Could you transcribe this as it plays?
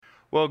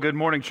Well, good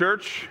morning,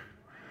 church.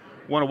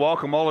 I want to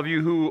welcome all of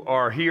you who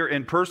are here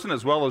in person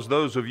as well as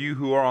those of you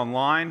who are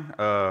online.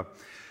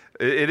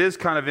 It is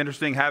kind of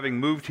interesting having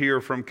moved here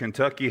from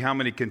Kentucky, how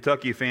many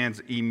Kentucky fans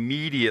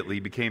immediately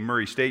became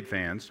Murray State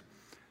fans.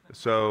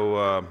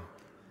 So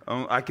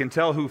I can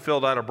tell who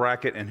filled out a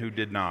bracket and who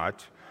did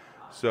not.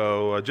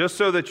 So just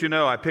so that you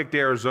know, I picked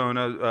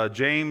Arizona.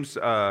 James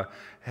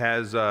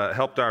has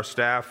helped our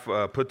staff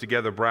put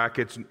together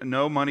brackets.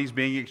 No money's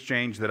being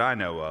exchanged that I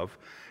know of.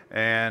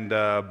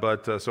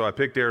 So I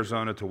picked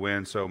Arizona to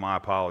win, so my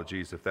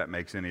apologies if that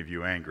makes any of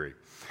you angry.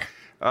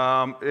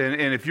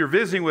 And if you're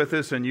visiting with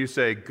us and you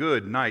say,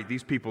 good night,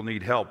 these people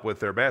need help with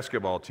their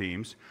basketball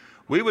teams,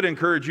 we would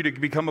encourage you to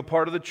become a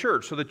part of the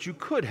church so that you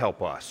could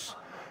help us.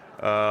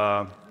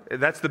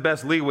 That's the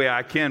best leeway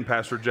I can,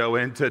 Pastor Joe,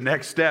 into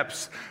next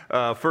steps,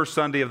 first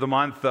Sunday of the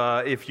month.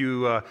 If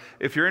you're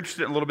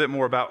interested in a little bit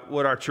more about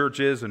what our church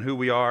is and who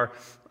we are,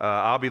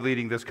 I'll be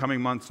leading this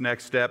coming month's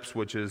next steps,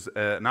 which is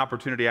an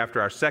opportunity after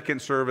our second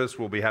service.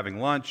 We'll be having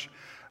lunch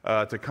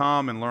to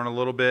come and learn a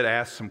little bit,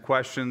 ask some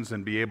questions,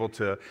 and be able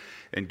to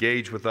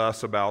engage with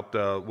us about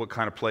what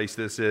kind of place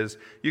this is.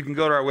 You can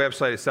go to our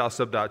website at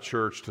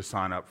southsub.church to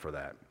sign up for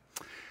that.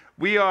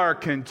 We are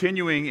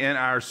continuing in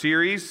our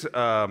series,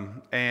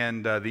 The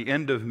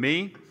End of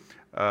Me,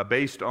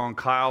 based on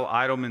Kyle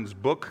Idleman's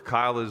book.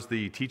 Kyle is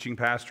the teaching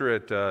pastor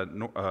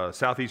at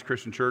Southeast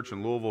Christian Church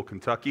in Louisville,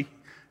 Kentucky.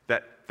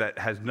 That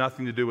has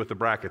nothing to do with the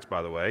brackets,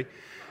 by the way.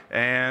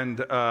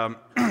 And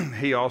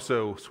he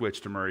also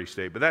switched to Murray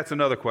State, but that's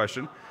another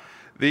question.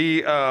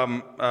 The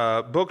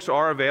books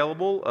are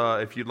available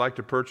if you'd like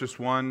to purchase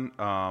one.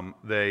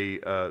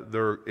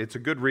 It's a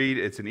good read.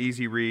 It's an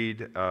easy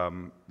read.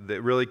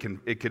 That really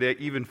it could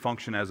even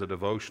function as a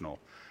devotional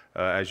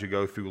as you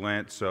go through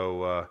Lent.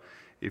 So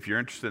if you're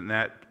interested in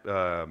that,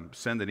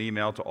 send an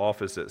email to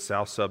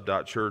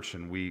office@southsub.church,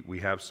 and we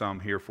have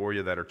some here for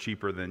you that are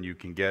cheaper than you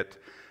can get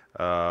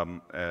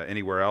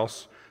anywhere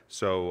else.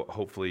 So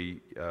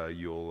hopefully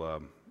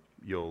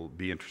you'll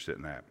be interested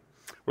in that.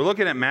 We're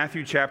looking at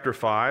Matthew chapter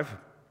 5,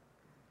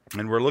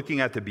 and we're looking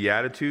at the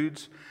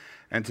Beatitudes.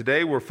 And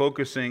today we're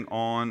focusing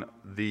on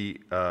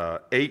the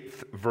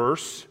 8th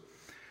verse.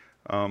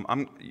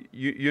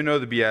 You know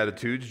the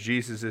Beatitudes.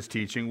 Jesus is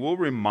teaching. We'll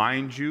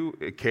remind you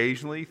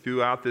occasionally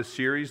throughout this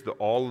series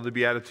all of the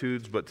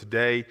Beatitudes, but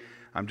today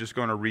I'm just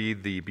going to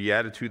read the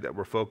Beatitude that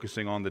we're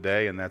focusing on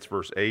today, and that's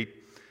verse 8.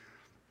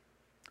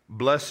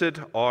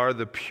 Blessed are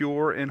the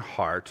pure in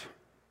heart,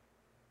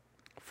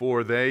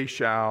 for they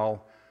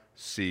shall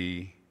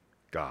see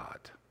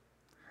God.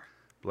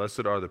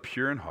 Blessed are the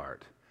pure in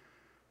heart,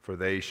 for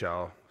they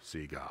shall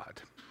see God.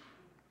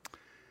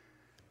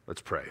 Let's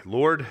pray.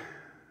 Lord,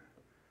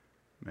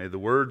 may the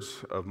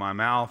words of my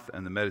mouth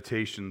and the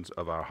meditations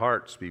of our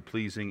hearts be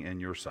pleasing in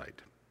your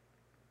sight.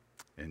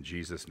 In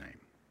Jesus'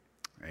 name,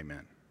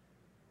 amen.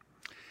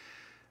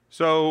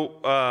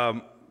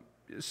 So,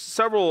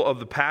 several of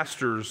the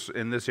pastors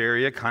in this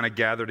area kind of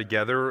gather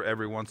together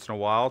every once in a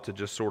while to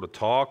just sort of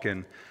talk,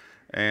 and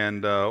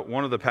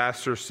one of the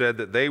pastors said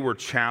that they were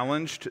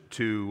challenged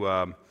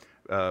to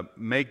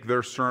make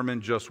their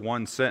sermon just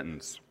one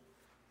sentence.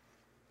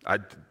 I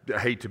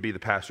hate to be the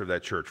pastor of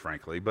that church,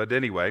 frankly, but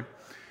anyway,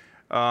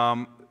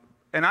 and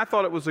I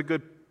thought it was a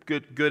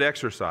good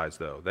exercise,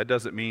 though. That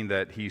doesn't mean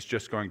that he's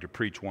just going to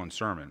preach one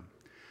sermon.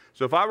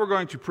 So if I were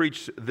going to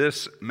preach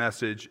this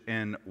message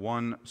in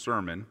one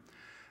sermon,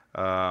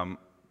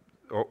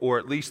 or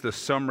at least the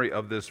summary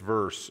of this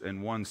verse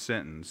in one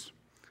sentence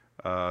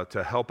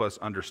to help us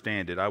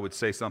understand it, I would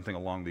say something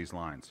along these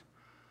lines.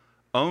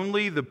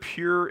 Only the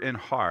pure in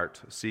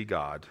heart see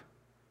God,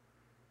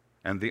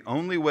 and the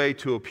only way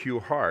to a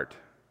pure heart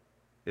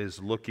is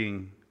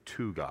looking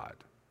to God.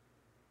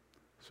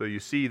 So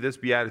you see, this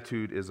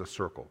beatitude is a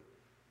circle.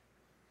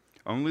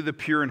 Only the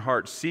pure in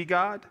heart see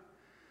God.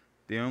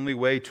 The only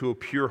way to a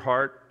pure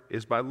heart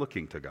is by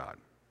looking to God.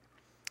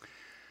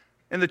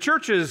 In the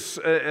church's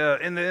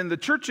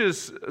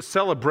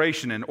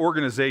celebration and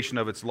organization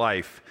of its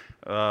life,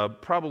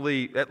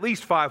 probably at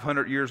least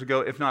 500 years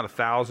ago, if not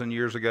 1,000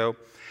 years ago,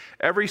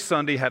 every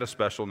Sunday had a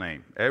special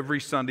name.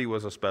 Every Sunday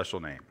was a special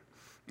name,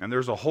 and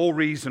there's a whole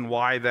reason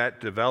why that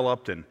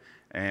developed.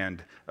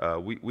 And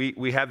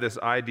we have this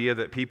idea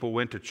that people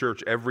went to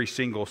church every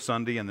single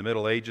Sunday in the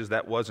Middle Ages.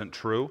 That wasn't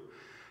true.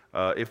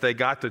 If they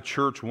got to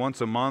church once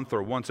a month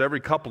or once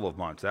every couple of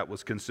months, that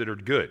was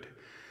considered good.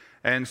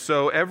 And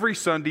so every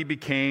Sunday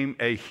became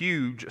a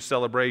huge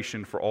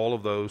celebration for all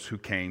of those who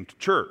came to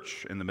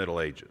church in the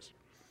Middle Ages.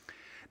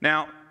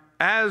 Now,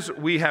 as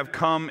we have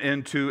come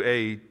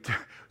into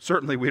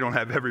certainly we don't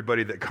have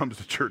everybody that comes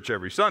to church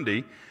every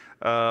Sunday,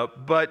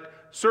 but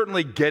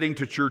certainly getting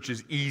to church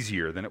is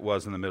easier than it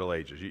was in the Middle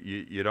Ages.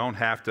 You don't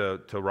have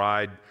to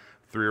ride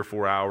 3 or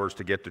 4 hours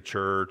to get to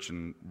church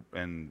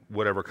and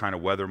whatever kind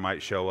of weather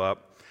might show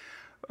up.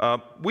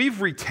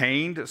 We've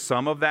retained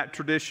some of that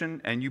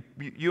tradition, and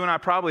you and I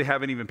probably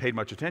haven't even paid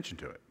much attention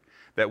to it,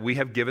 that we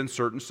have given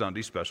certain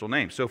Sundays special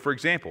names. So, for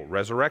example,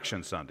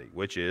 Resurrection Sunday,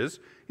 which is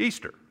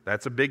Easter.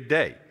 That's a big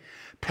day.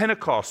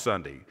 Pentecost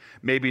Sunday,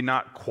 maybe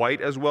not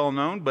quite as well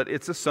known, but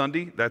it's a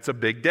Sunday. That's a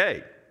big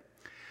day.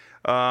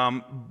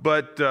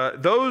 But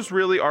those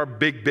really are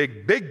big,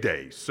 big, big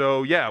days.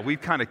 So yeah,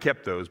 we've kind of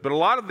kept those. But a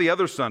lot of the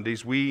other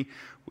Sundays, we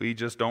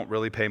just don't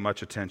really pay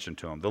much attention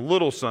to them. The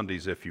little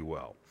Sundays, if you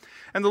will.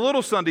 And the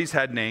little Sundays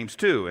had names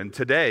too. And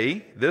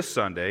today, this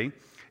Sunday,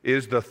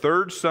 is the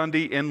third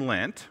Sunday in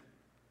Lent.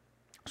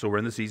 So we're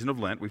in the season of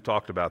Lent. We've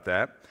talked about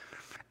that.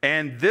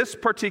 And this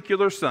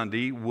particular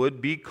Sunday would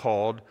be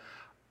called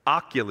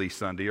Oculi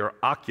Sunday or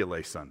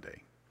Ocule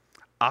Sunday.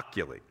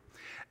 Oculi.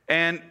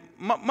 And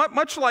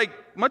much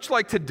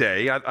like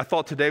today, I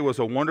thought today was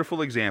a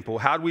wonderful example.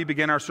 How do we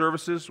begin our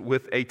services?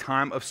 With a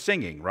time of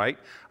singing, right?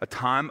 A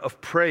time of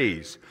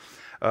praise.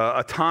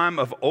 A time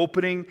of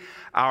opening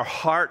our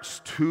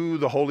hearts to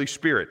the Holy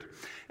Spirit.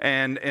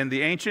 And in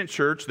the ancient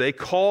church, they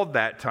called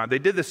that time, they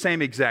did the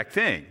same exact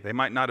thing. They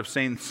might not have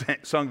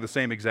sung the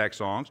same exact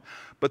songs,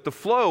 but the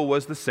flow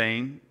was the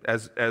same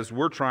as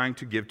we're trying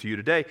to give to you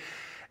today.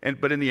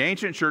 But in the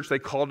ancient church, they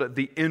called it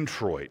the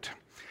introit.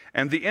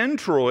 And the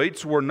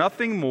introits were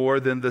nothing more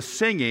than the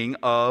singing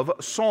of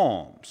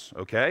psalms,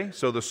 okay?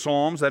 So the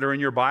psalms that are in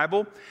your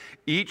Bible,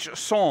 each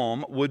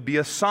psalm would be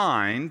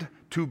assigned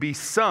to be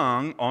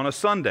sung on a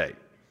Sunday.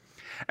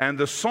 And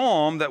the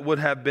psalm that would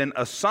have been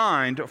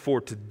assigned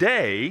for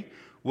today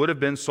would have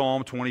been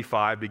Psalm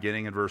 25,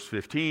 beginning in verse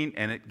 15,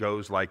 and it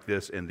goes like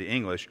this in the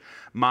English: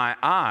 "My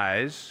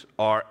eyes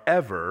are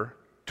ever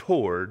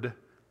toward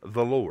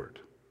the Lord."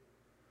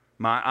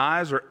 My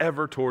eyes are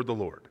ever toward the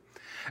Lord.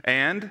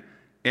 And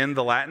in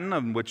the Latin,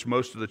 of which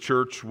most of the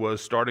church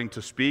was starting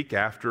to speak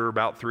after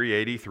about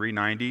 380,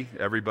 390,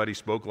 everybody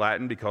spoke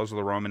Latin because of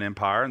the Roman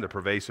Empire and the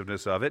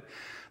pervasiveness of it.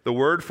 The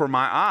word for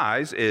my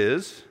eyes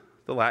is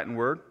the Latin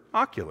word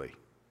oculi.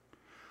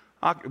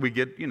 We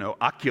get,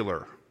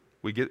 ocular.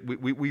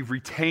 We've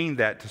retained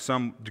that to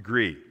some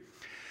degree.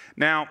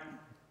 Now,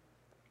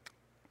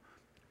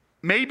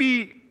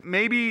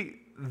 maybe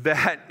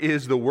that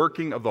is the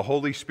working of the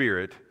Holy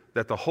Spirit,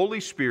 that the Holy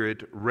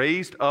Spirit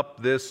raised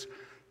up this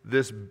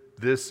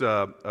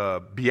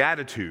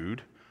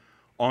beatitude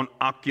on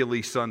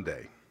Oculi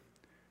Sunday.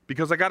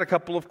 Because I got a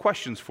couple of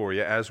questions for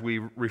you as we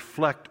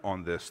reflect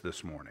on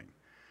this morning.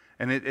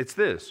 And it's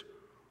this: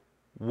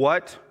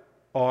 what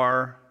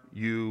are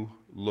you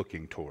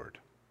looking toward?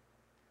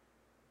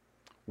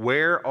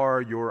 Where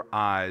are your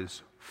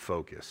eyes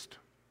focused?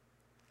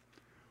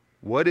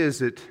 What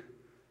is it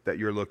that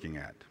you're looking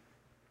at?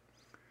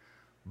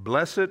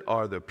 Blessed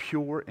are the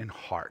pure in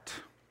heart,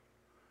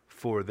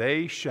 for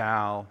they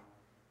shall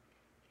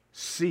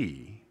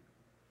see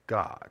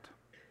God.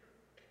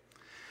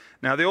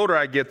 Now, the older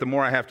I get, the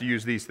more I have to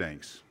use these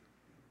things.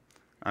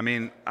 I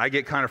mean, I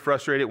get kind of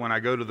frustrated when I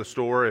go to the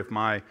store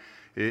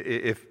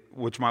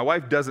which my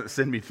wife doesn't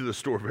send me to the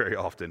store very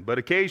often, but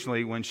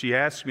occasionally when she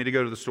asks me to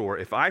go to the store,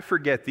 if I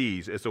forget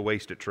these, it's a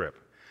wasted trip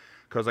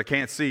because I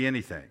can't see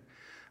anything.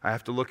 I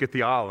have to look at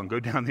the aisle and go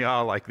down the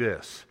aisle like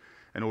this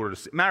in order to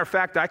see. Matter of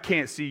fact, I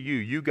can't see you.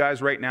 You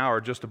guys right now are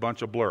just a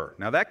bunch of blur.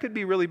 Now, that could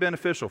be really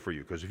beneficial for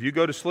you because if you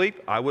go to sleep,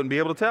 I wouldn't be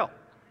able to tell.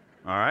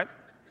 All right?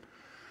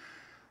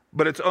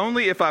 But it's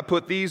only if I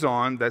put these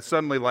on that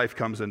suddenly life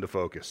comes into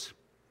focus.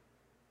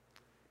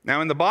 Now,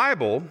 in the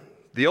Bible,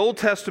 the Old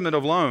Testament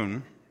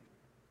alone,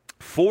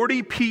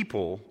 40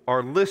 people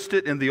are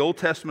listed in the Old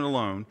Testament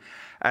alone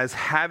as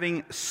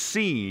having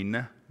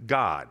seen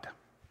God.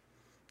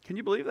 Can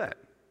you believe that?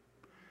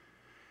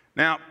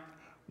 Now,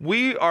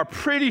 we are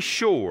pretty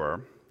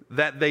sure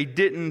that they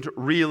didn't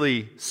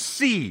really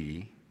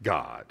see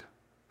God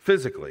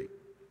physically,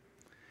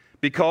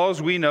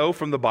 because we know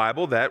from the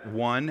Bible that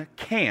one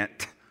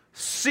can't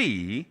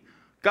see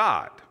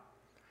God.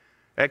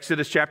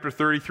 Exodus chapter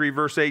 33,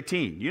 verse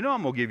 18. You know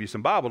I'm going to give you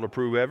some Bible to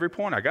prove every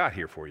point I got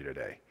here for you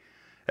today.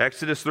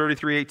 Exodus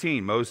 33,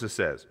 18, Moses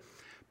says,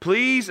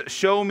 "Please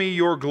show me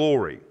your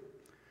glory."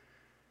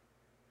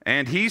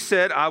 And he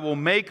said, "I will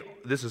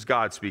make," this is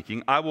God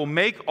speaking, "I will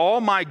make all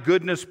my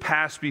goodness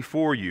pass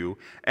before you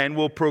and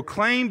will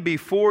proclaim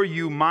before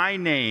you my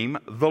name,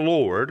 the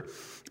Lord.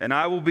 And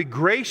I will be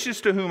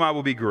gracious to whom I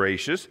will be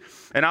gracious,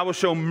 and I will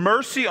show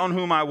mercy on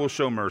whom I will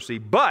show mercy.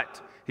 But,"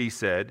 he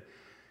said,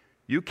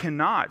 "you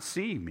cannot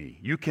see me.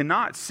 You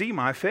cannot see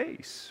my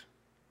face.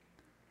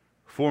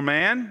 For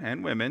man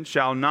and women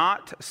shall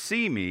not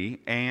see me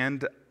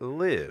and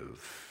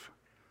live."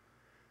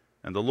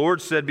 And the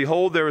Lord said,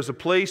 "Behold, there is a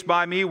place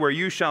by me where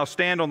you shall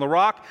stand on the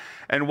rock,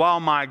 and while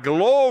my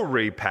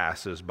glory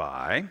passes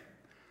by,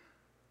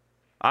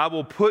 I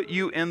will put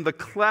you in the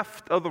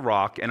cleft of the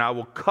rock, and I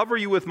will cover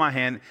you with my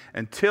hand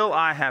until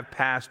I have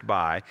passed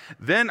by.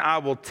 Then I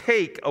will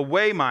take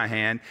away my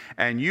hand,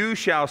 and you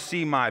shall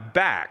see my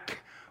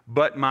back,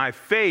 but my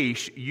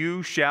face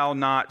you shall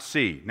not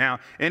see." Now,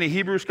 any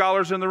Hebrew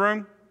scholars in the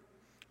room?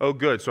 Oh,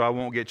 good, so I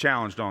won't get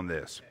challenged on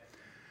this.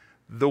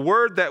 The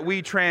word that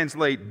we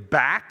translate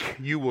back,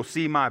 "you will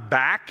see my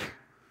back,"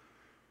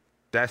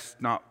 that's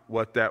not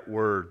what that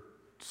word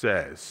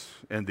says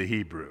in the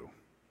Hebrew.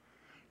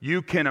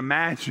 You can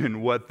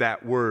imagine what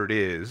that word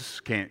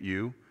is, can't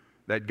you?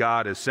 That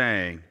God is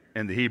saying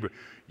in the Hebrew.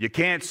 You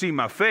can't see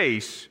my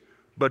face,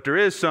 but there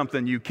is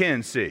something you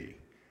can see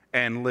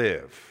and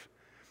live.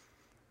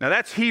 Now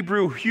that's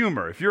Hebrew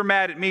humor. If you're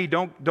mad at me,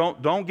 don't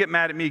get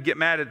mad at me. Get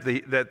mad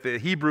at the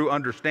Hebrew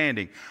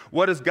understanding.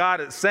 What is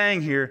God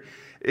saying here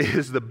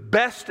is the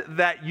best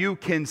that you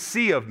can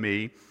see of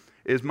me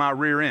is my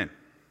rear end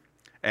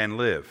and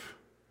live.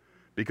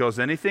 Because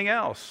anything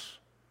else,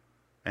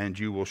 and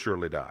you will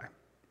surely die.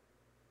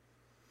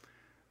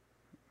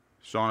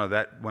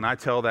 Shauna, when I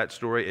tell that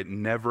story, it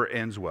never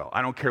ends well.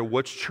 I don't care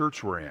which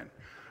church we're in.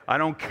 I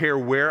don't care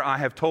where I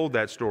have told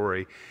that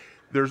story.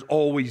 There's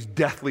always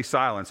deathly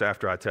silence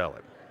after I tell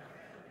it.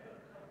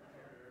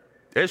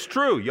 It's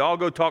true. Y'all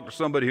go talk to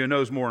somebody who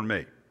knows more than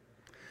me.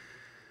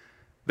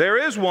 There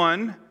is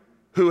one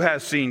who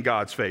has seen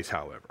God's face,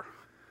 however.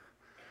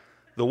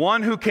 The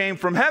one who came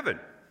from heaven,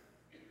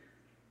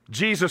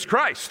 Jesus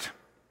Christ.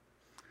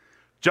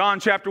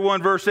 John chapter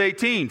 1, verse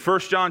 18, 1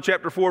 John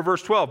chapter 4,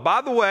 verse 12.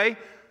 By the way,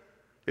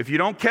 if you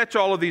don't catch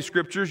all of these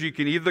scriptures, you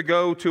can either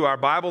go to our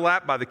Bible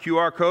app by the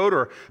QR code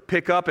or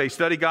pick up a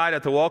study guide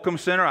at the Welcome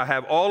Center. I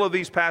have all of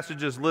these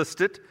passages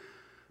listed.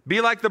 Be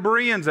like the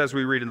Bereans as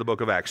we read in the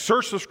book of Acts.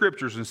 Search the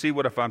scriptures and see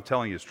what if I'm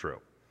telling you is true.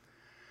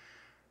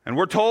 And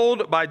we're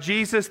told by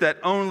Jesus that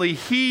only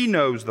He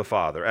knows the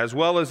Father as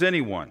well as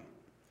anyone.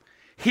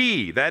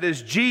 He, that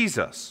is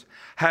Jesus,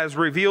 has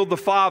revealed the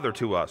Father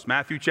to us.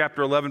 Matthew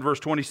chapter 11, verse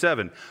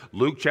 27.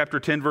 Luke chapter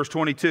 10, verse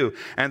 22.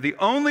 And the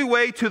only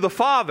way to the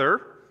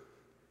Father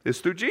is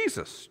through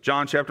Jesus.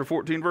 John chapter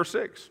 14, verse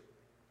 6.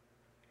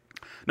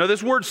 Now,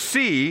 this word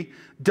see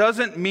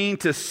doesn't mean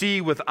to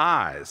see with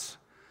eyes.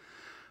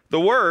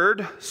 The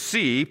word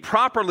see,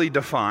 properly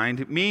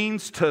defined,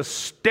 means to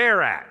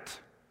stare at,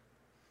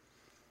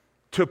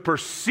 to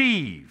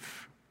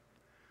perceive,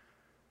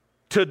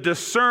 to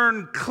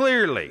discern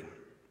clearly,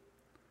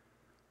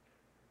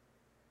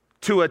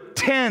 to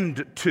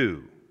attend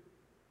to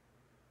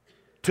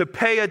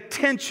pay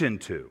attention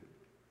to.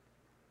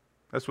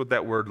 That's what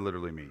that word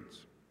literally means.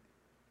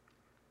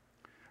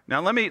 Now,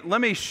 let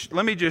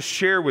me just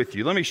share with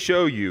you. Let me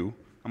show you.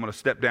 I'm going to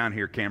step down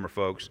here, camera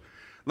folks.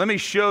 Let me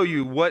show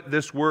you what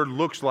this word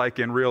looks like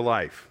in real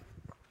life.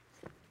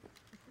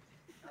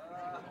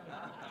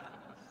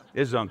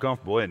 It's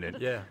uncomfortable, isn't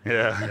it?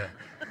 Yeah.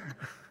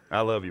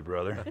 I love you,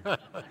 brother.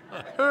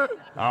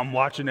 I'm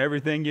watching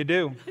everything you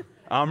do.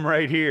 I'm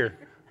right here.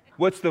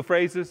 What's the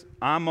phrases?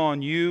 I'm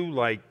on you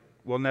like,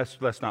 well,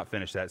 let's not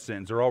finish that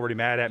sentence. They're already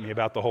mad at me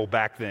about the whole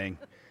back thing.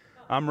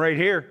 I'm right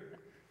here.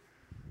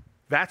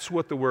 That's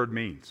what the word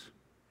means.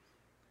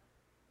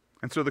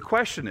 And so the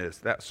question is,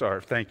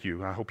 thank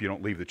you. I hope you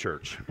don't leave the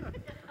church.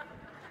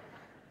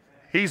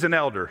 He's an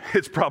elder.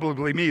 It's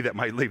probably me that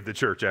might leave the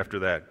church after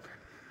that.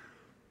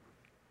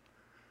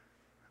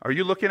 Are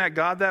you looking at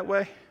God that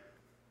way?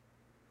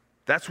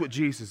 That's what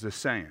Jesus is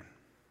saying.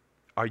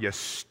 Are you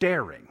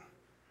staring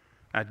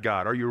at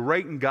God? Are you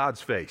right in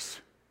God's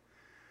face?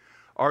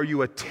 Are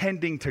you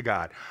attending to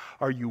God?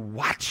 Are you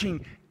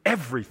watching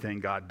everything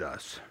God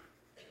does?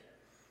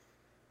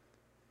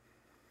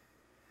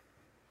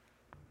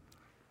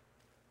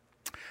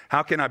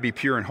 How can I be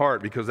pure in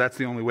heart? Because that's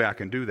the only way I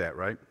can do that,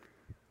 right?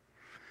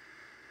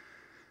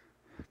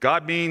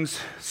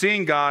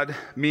 Seeing God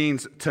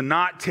means to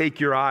not take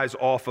your eyes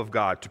off of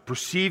God, to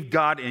perceive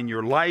God in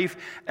your life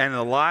and in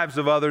the lives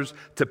of others,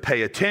 to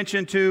pay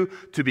attention to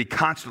be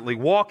constantly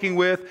walking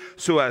with,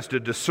 so as to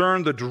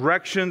discern the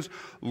directions,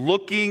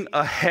 looking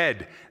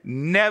ahead,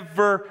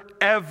 never,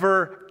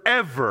 ever,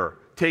 ever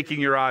taking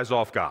your eyes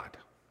off God.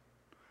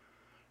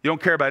 You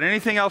don't care about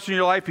anything else in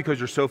your life because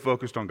you're so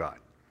focused on God.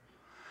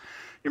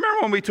 You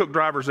remember when we took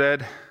driver's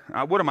ed?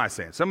 What am I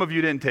saying? Some of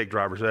you didn't take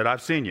driver's ed.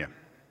 I've seen you.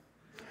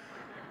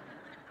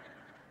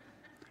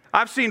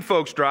 I've seen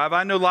folks drive.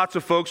 I know lots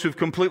of folks who've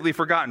completely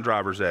forgotten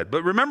driver's ed.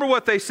 But remember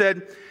what they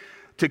said?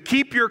 To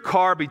keep your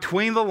car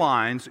between the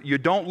lines, you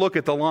don't look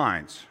at the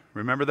lines.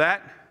 Remember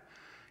that?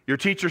 Your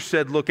teacher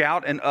said look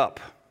out and up.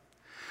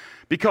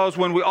 Because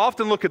when we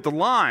often look at the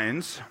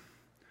lines,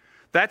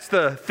 that's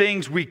the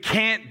things we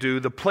can't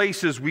do, the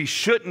places we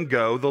shouldn't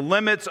go, the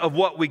limits of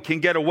what we can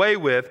get away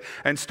with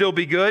and still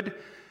be good.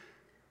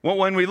 Well,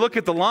 when we look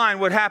at the line,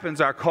 what happens?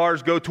 Our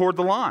cars go toward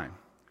the line.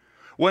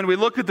 When we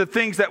look at the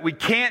things that we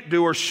can't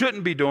do or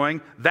shouldn't be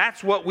doing,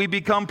 that's what we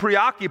become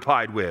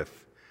preoccupied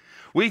with.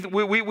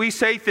 We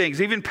say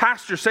things, even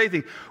pastors say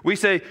things. We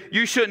say,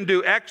 you shouldn't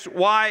do X,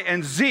 Y,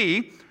 and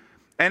Z.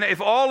 And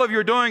if all of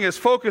you're doing is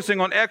focusing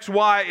on X,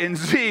 Y, and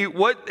Z,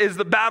 what is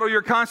the battle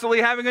you're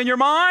constantly having in your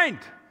mind?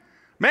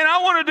 Man,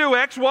 I want to do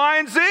X, Y,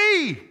 and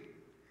Z.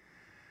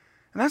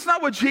 And that's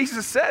not what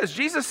Jesus says.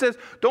 Jesus says,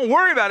 don't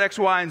worry about X,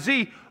 Y, and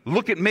Z.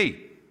 Look at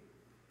me.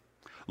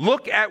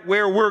 Look at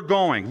where we're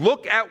going.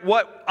 Look at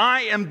what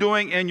I am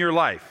doing in your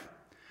life.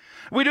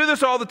 We do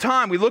this all the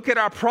time. We look at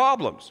our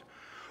problems.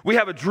 We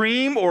have a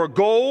dream or a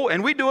goal,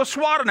 and we do a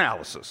SWOT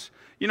analysis.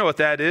 You know what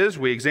that is.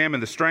 We examine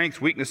the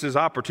strengths, weaknesses,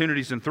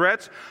 opportunities, and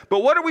threats.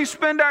 But what do we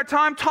spend our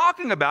time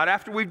talking about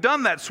after we've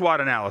done that SWOT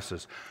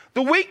analysis?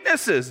 The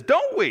weaknesses,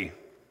 don't we?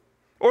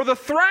 Or the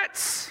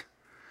threats.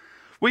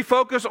 We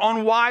focus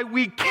on why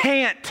we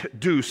can't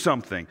do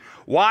something,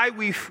 why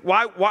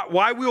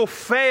we'll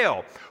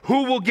fail,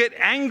 who will get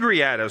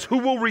angry at us, who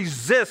will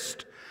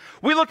resist.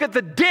 We look at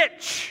the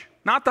ditch,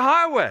 not the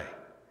highway.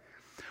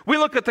 We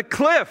look at the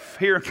cliff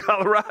here in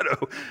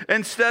Colorado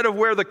instead of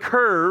where the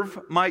curve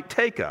might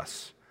take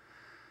us.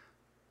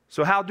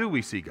 So how do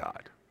we see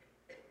God?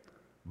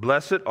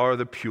 Blessed are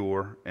the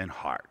pure in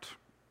heart.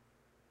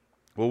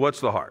 Well, what's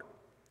the heart?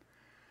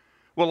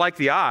 Well, like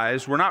the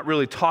eyes, we're not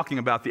really talking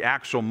about the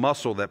actual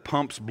muscle that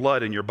pumps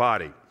blood in your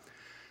body.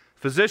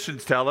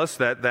 Physicians tell us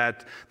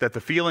that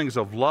the feelings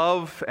of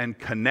love and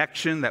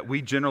connection that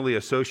we generally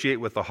associate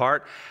with the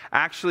heart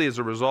actually is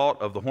a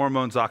result of the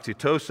hormones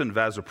oxytocin,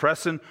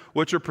 vasopressin,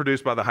 which are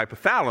produced by the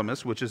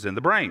hypothalamus, which is in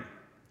the brain.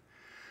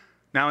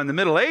 Now, in the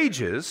Middle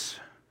Ages,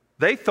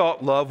 they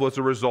thought love was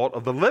a result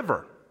of the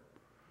liver.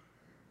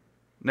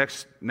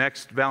 Next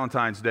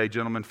Valentine's Day,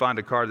 gentlemen, find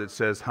a card that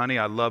says, "Honey,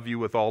 I love you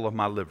with all of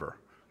my liver."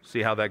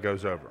 See how that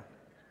goes over.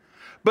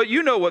 But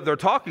you know what they're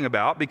talking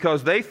about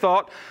because they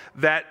thought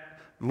that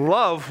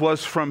love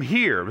was from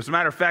here. As a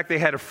matter of fact, they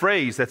had a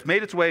phrase that's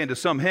made its way into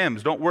some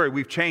hymns. Don't worry,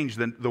 we've changed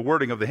the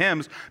wording of the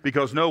hymns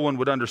because no one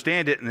would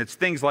understand it. And it's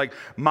things like,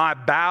 "My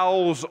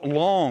bowels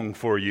long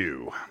for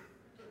you."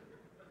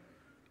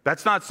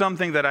 That's not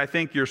something that I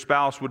think your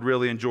spouse would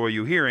really enjoy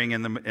you hearing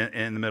in the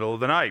middle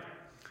of the night.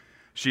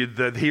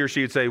 He or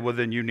she would say, "Well,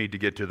 then you need to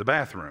get to the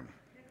bathroom."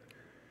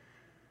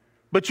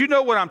 But you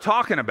know what I'm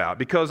talking about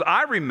because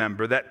I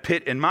remember that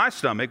pit in my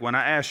stomach when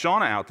I asked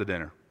Shauna out to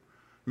dinner.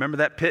 Remember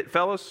that pit,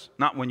 fellas?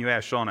 Not when you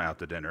asked Shauna out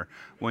to dinner,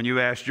 when you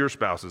asked your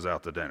spouses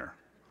out to dinner.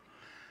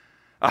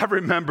 I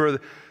remember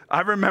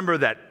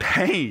that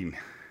pain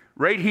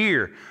right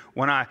here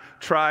when I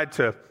tried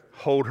to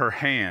hold her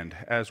hand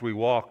as we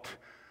walked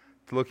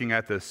looking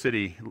at the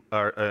city,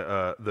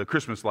 the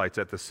Christmas lights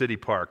at the city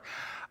park.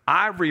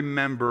 I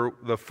remember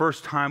the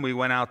first time we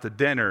went out to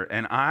dinner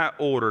and I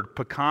ordered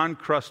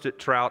pecan-crusted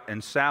trout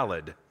and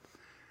salad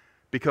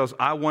because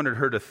I wanted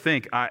her to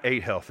think I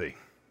ate healthy.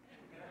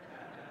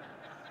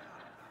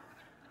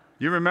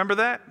 You remember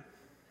that?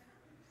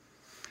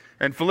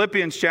 In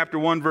Philippians chapter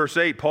 1, verse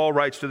 8, Paul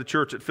writes to the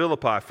church at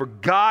Philippi, "For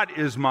God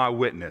is my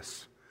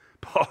witness,"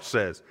 Paul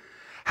says,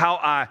 "how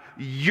I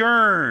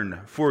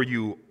yearn for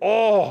you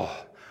all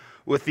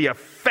with the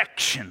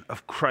affection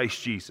of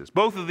Christ Jesus."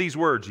 Both of these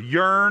words,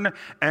 yearn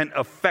and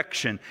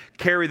affection,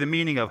 carry the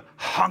meaning of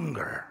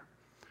hunger,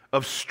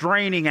 of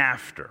straining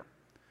after.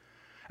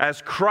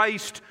 As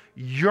Christ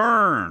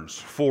yearns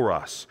for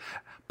us,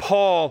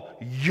 Paul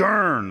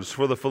yearns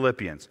for the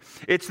Philippians.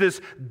 It's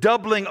this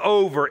doubling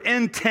over,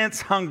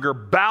 intense hunger,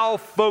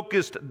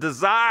 bowel-focused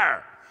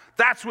desire.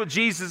 That's what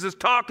Jesus is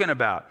talking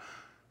about.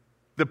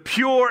 The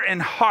pure in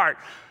heart,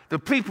 the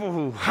people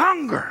who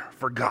hunger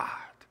for God,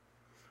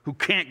 who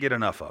can't get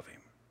enough of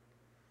Him.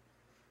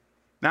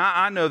 Now,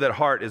 I know that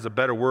heart is a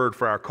better word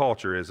for our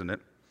culture, isn't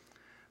it?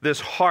 This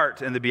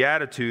heart and the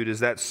Beatitude is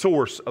that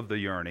source of the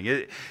yearning.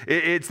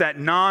 It's that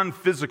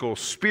non-physical,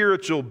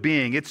 spiritual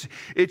being. It's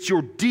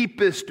your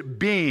deepest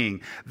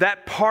being,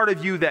 that part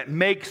of you that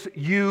makes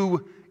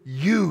you,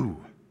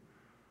 you.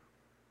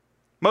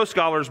 Most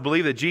scholars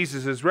believe that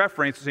Jesus is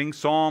referencing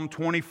Psalm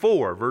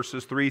 24,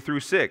 verses 3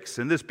 through 6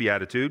 in this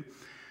Beatitude.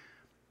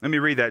 Let me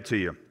read that to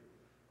you.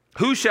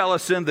 "Who shall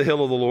ascend the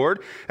hill of the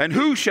Lord, and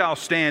who shall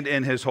stand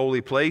in His holy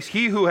place?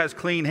 He who has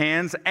clean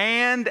hands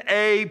and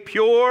a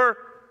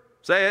pure,"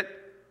 say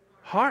it,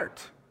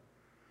 "heart,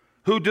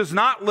 who does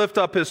not lift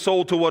up his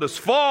soul to what is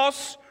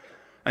false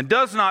and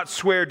does not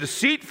swear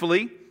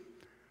deceitfully,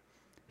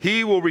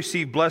 he will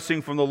receive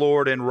blessing from the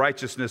Lord and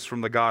righteousness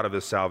from the God of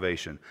his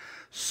salvation.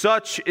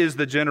 Such is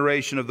the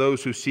generation of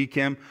those who seek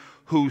Him,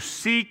 who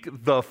seek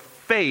the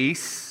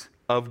face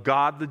of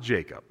God the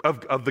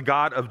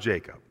God of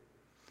Jacob."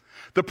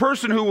 The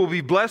person who will be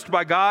blessed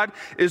by God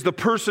is the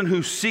person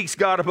who seeks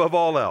God above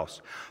all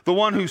else. The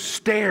one who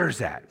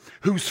stares at,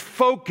 who's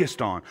focused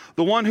on,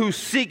 the one who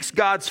seeks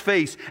God's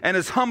face and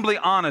is humbly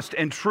honest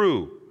and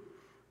true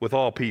with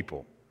all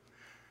people.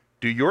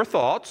 Do your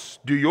thoughts,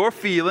 do your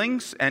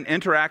feelings and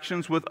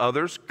interactions with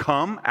others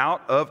come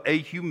out of a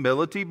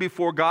humility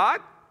before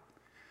God?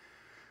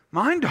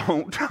 Mine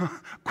don't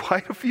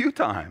quite a few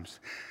times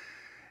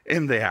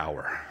in the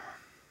hour.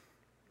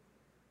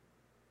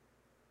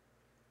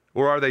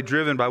 Or are they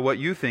driven by what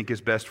you think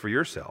is best for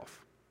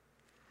yourself?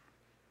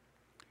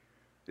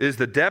 Is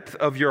the depth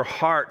of your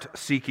heart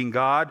seeking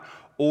God,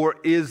 or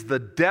is the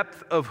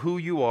depth of who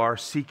you are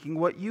seeking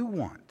what you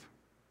want?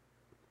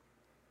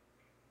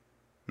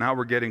 Now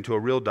we're getting to a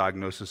real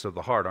diagnosis of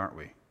the heart, aren't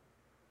we?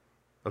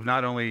 Of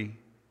not only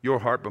your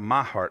heart, but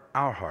my heart,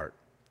 our heart.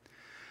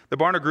 The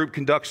Barna Group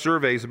conducts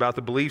surveys about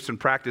the beliefs and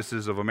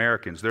practices of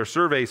Americans. Their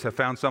surveys have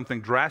found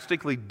something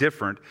drastically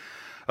different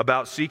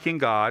about seeking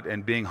God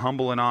and being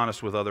humble and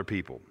honest with other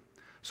people.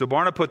 So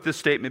Barna put this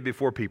statement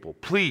before people: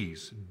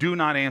 please do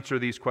not answer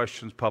these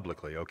questions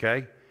publicly,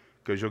 okay?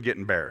 Because you'll get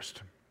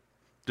embarrassed.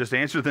 Just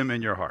answer them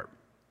in your heart.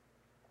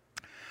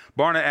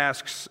 Barna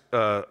asks,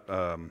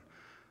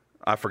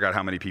 I forgot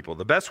how many people,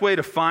 the best way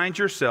to find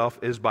yourself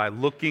is by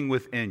looking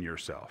within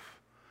yourself.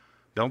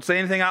 Don't say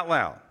anything out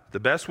loud. The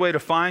best way to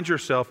find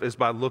yourself is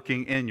by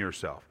looking in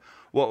yourself.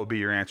 What would be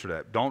your answer to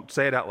that? Don't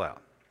say it out loud.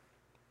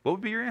 What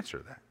would be your answer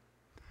to that?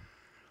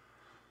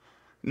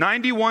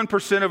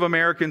 91% of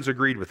Americans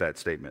agreed with that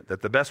statement,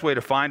 that the best way to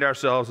find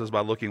ourselves is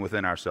by looking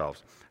within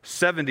ourselves.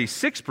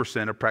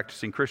 76% of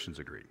practicing Christians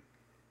agreed.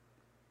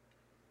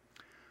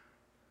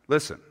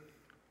 Listen,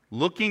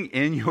 looking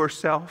in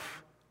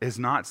yourself is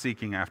not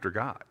seeking after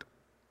God.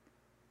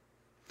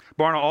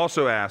 Barna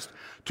also asked,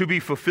 to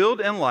be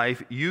fulfilled in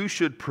life, you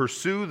should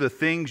pursue the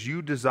things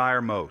you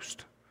desire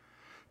most.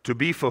 To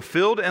be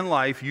fulfilled in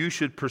life, you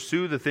should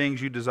pursue the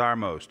things you desire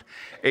most.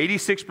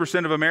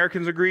 86% of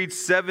Americans agreed,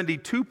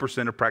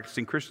 72% of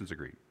practicing Christians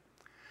agreed.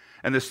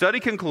 And the study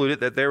concluded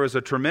that there is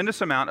a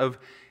tremendous amount of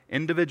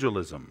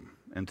individualism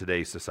in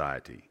today's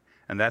society,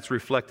 and that's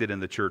reflected in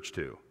the church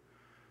too.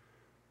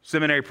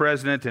 Seminary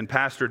president and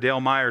pastor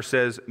Dale Meyer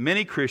says,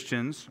 many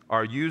Christians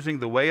are using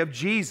the way of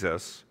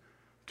Jesus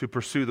to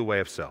pursue the way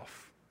of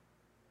self.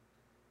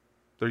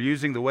 They're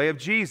using the way of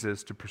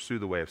Jesus to pursue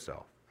the way of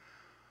self.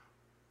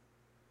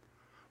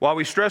 While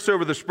we stress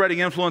over the spreading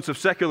influence of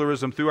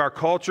secularism through our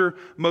culture,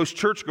 most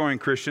church-going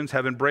Christians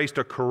have embraced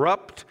a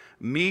corrupt,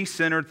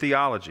 me-centered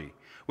theology.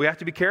 We have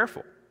to be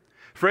careful.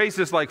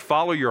 Phrases like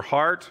follow your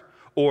heart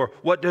or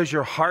what does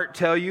your heart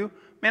tell you?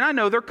 Man, I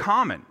know they're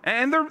common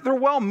and they're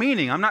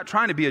well-meaning. I'm not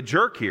trying to be a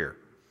jerk here.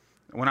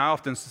 When I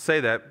often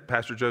say that,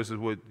 Pastor Joe says,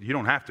 well, you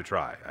don't have to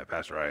try,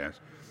 Pastor Ryan.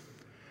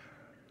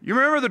 You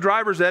remember the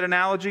driver's ed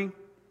analogy?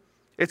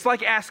 It's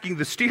like asking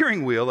the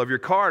steering wheel of your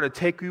car to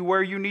take you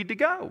where you need to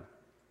go.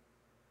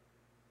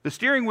 The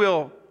steering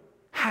wheel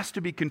has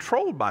to be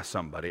controlled by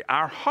somebody.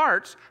 Our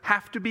hearts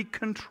have to be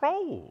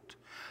controlled.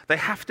 They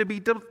have to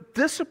be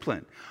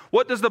disciplined.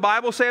 What does the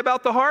Bible say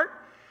about the heart?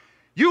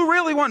 You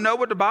really want to know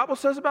what the Bible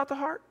says about the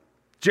heart?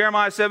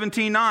 Jeremiah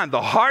 17:9,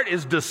 the heart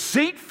is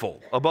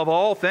deceitful above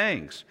all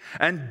things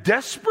and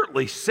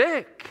desperately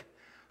sick.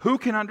 Who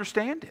can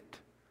understand it?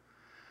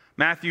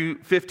 Matthew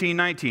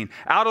 15:19,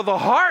 out of the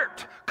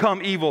heart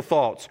come evil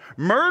thoughts,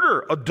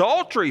 murder,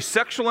 adultery,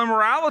 sexual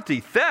immorality,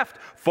 theft,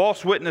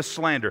 false witness,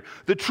 slander.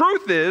 The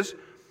truth is,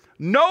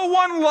 no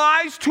one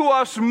lies to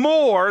us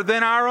more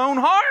than our own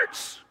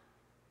hearts.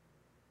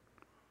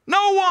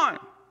 No one.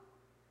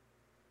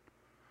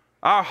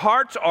 Our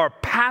hearts are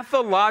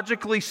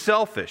pathologically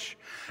selfish.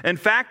 In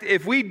fact,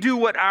 if we do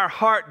what our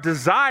heart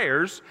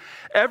desires,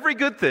 every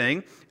good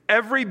thing,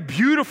 every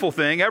beautiful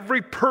thing,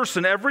 every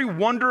person, every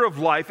wonder of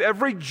life,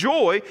 every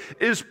joy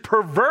is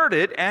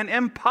perverted and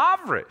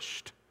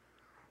impoverished.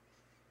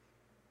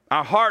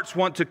 Our hearts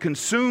want to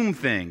consume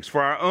things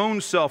for our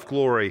own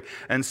self-glory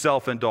and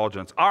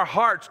self-indulgence. Our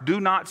hearts do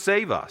not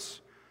save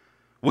us.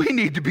 We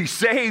need to be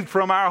saved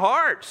from our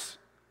hearts.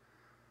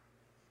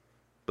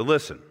 But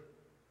listen,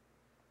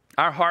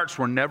 our hearts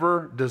were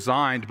never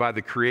designed by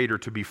the Creator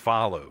to be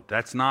followed.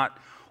 That's not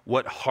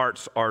what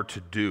hearts are to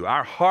do.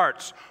 Our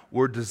hearts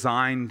were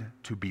designed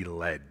to be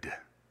led.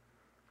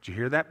 Did you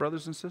hear that,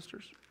 brothers and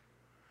sisters?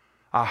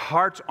 Our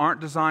hearts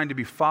aren't designed to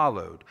be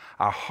followed.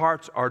 Our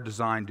hearts are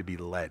designed to be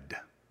led.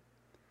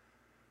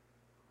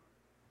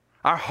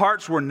 Our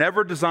hearts were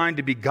never designed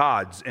to be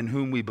gods in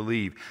whom we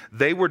believe.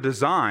 They were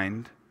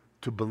designed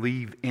to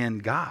believe in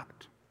God.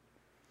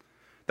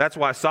 That's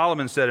why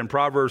Solomon said in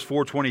Proverbs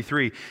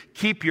 4:23,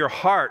 keep your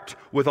heart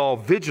with all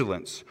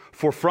vigilance,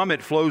 for from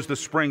it flows the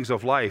springs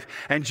of life.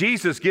 And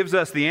Jesus gives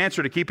us the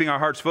answer to keeping our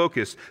hearts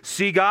focused.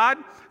 See God,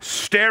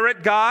 stare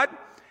at God.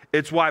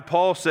 It's why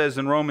Paul says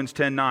in Romans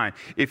 10:9,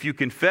 if you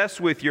confess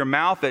with your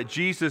mouth that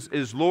Jesus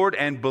is Lord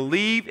and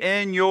believe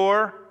in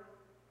your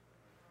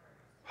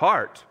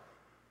heart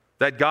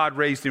that God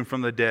raised him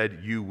from the dead,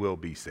 you will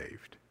be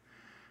saved.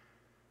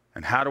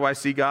 And how do I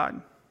see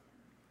God?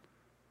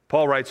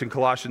 Paul writes in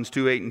Colossians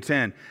 2:8 and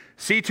 10,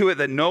 see to it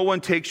that no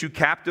one takes you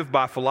captive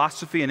by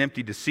philosophy and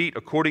empty deceit,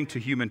 according to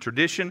human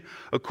tradition,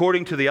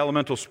 according to the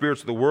elemental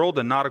spirits of the world,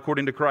 and not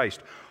according to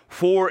Christ.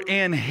 For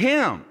in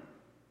him,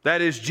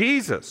 that is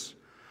Jesus,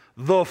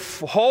 the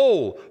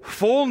whole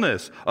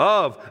fullness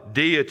of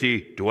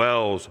deity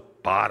dwells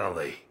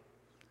bodily.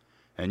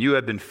 And you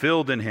have been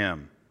filled in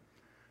him,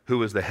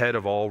 who is the head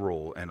of all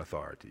rule and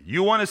authority.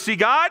 You want to see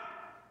God?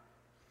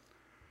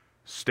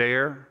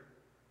 Stare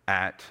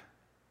at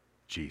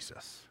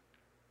Jesus.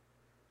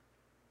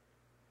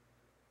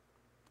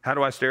 How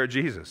do I stare at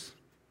Jesus?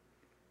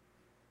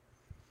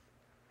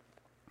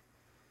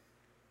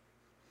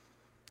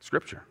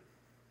 Scripture.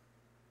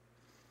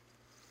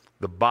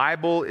 The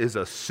Bible is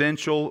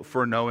essential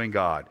for knowing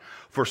God,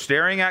 for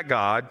staring at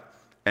God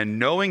and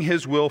knowing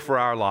his will for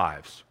our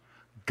lives.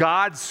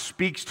 God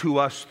speaks to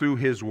us through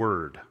his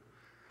word.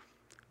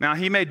 Now,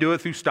 he may do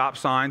it through stop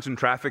signs and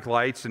traffic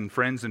lights and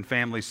friends and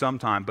family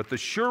sometime, but the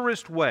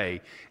surest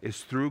way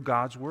is through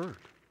God's word.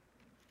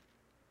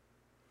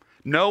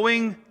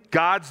 Knowing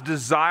God's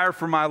desire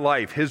for my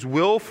life, his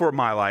will for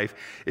my life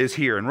is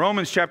here. In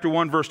Romans chapter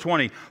 1, verse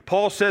 20,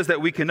 Paul says that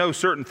we can know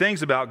certain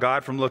things about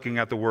God from looking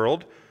at the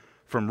world,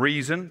 from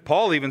reason.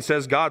 Paul even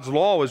says God's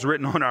law is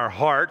written on our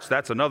hearts.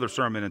 That's another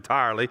sermon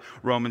entirely.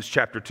 Romans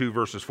chapter 2,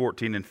 verses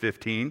 14 and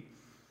 15.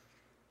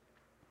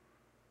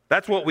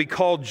 That's what we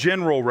call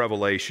general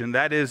revelation.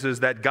 That is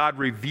that God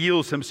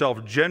reveals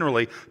himself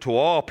generally to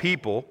all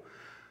people,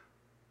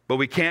 but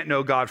we can't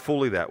know God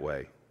fully that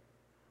way.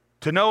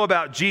 To know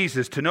about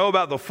Jesus, to know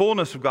about the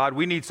fullness of God,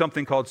 we need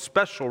something called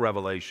special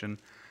revelation,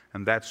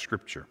 and that's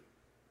Scripture.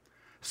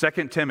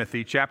 2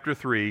 Timothy chapter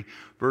 3,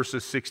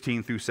 verses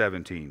 16 through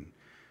 17.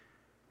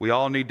 We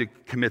all need to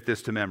commit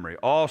this to memory.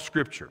 All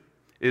Scripture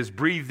is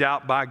breathed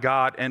out by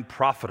God and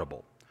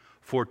profitable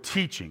for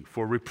teaching,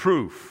 for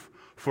reproof,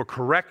 for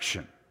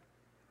correction,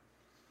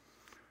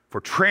 for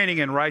training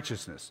in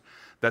righteousness,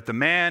 that the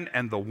man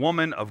and the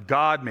woman of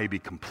God may be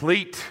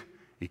complete,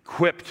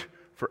 equipped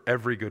for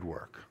every good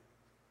work.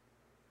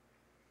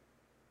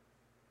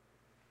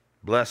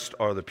 Blessed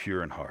are the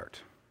pure in heart,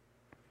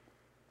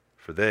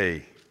 for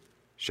they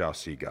shall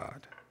see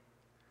God.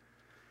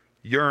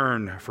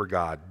 Yearn for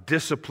God.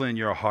 Discipline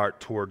your heart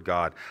toward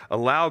God.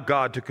 Allow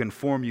God to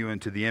conform you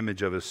into the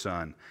image of his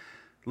Son.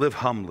 Live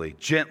humbly,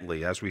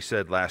 gently, as we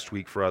said last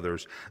week for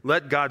others.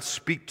 Let God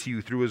speak to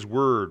you through his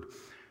word,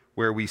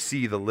 where we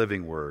see the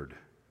living word,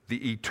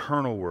 the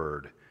eternal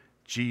word,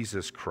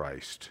 Jesus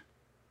Christ.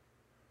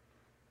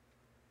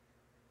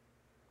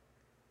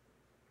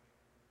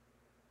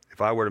 If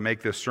I were to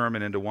make this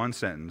sermon into one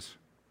sentence,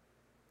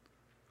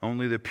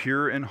 only the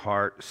pure in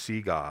heart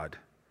see God.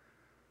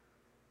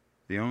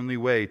 The only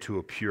way to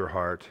a pure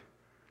heart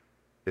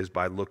is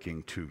by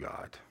looking to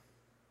God.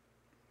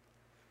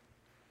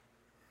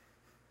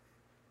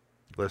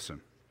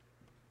 Listen.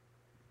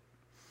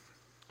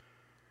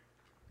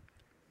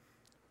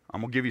 I'm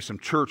going to give you some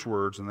church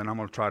words, and then I'm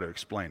going to try to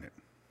explain it.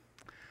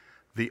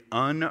 The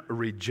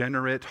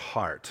unregenerate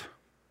heart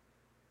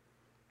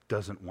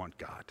doesn't want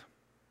God.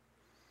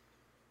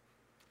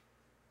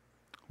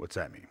 What's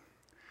that mean?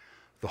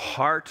 The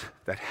heart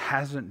that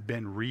hasn't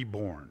been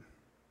reborn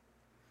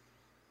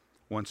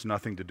wants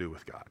nothing to do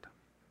with God.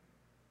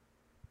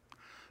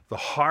 The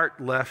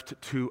heart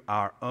left to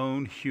our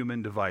own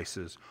human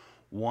devices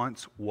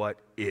wants what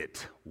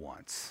it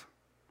wants.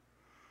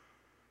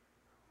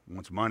 It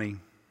wants money,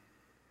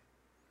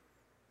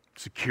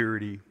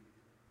 security,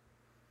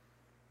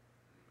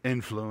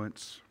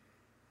 influence,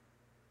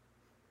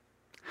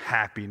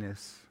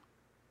 happiness,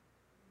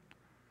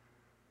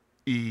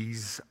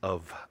 ease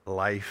of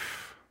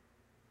life,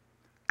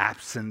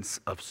 absence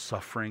of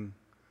suffering.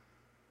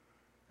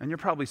 And you're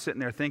probably sitting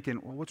there thinking,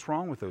 well, what's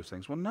wrong with those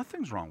things? Well,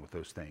 nothing's wrong with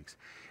those things,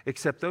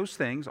 except those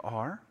things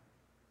are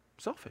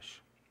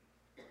selfish.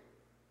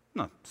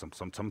 No,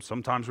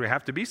 sometimes we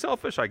have to be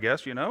selfish, I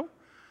guess, you know.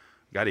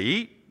 Got to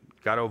eat,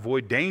 got to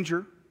avoid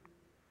danger,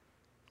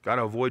 got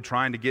to avoid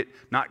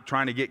not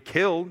trying to get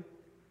killed.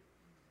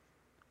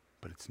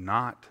 But it's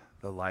not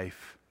the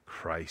life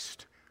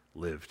Christ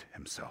lived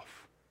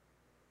himself.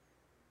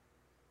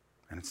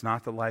 And it's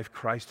not the life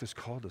Christ has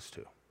called us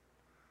to.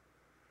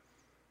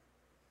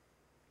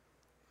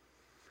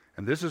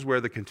 And this is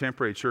where the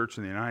contemporary church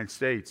in the United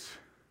States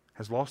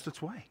has lost its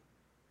way.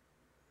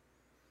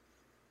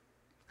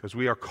 Because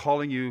we are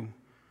calling you,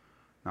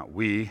 not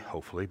we,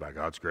 hopefully, by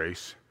God's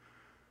grace,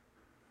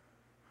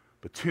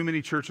 but too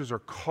many churches are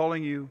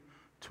calling you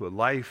to a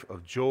life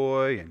of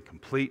joy and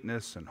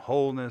completeness and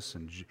wholeness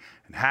and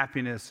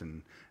happiness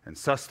and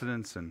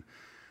sustenance. And,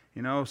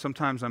 you know,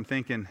 sometimes I'm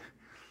thinking,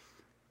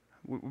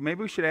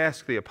 maybe we should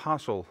ask the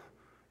Apostle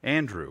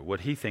Andrew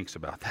what he thinks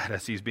about that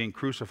as he's being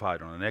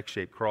crucified on an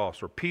X-shaped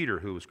cross, or Peter,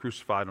 who was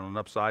crucified on an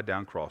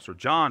upside-down cross, or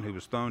John, who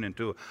was thrown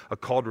into a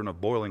cauldron of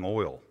boiling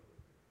oil.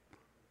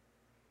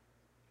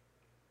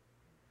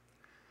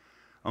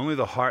 Only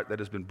the heart that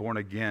has been born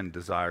again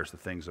desires the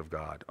things of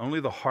God. Only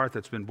the heart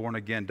that's been born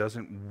again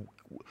doesn't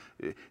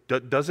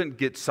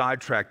get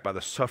sidetracked by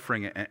the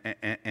suffering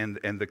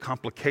and the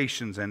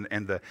complications and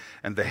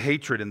the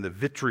hatred and the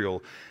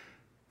vitriol.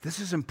 This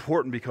is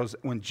important because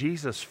when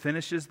Jesus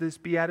finishes these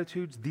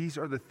Beatitudes, these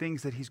are the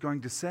things that he's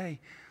going to say.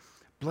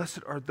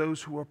 Blessed are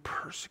those who are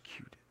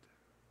persecuted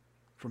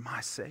for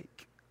my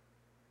sake.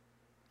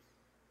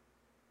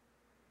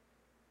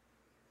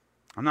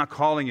 I'm not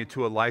calling you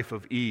to a life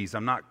of ease.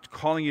 I'm not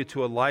calling you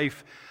to a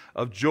life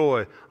of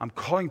joy. I'm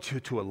calling you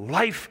to a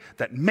life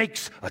that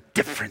makes a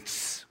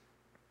difference.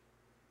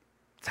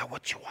 Is that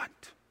what you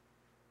want?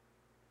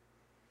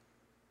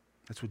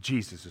 That's what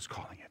Jesus is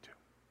calling you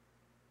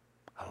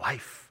to. A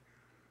life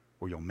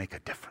where you'll make a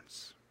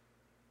difference.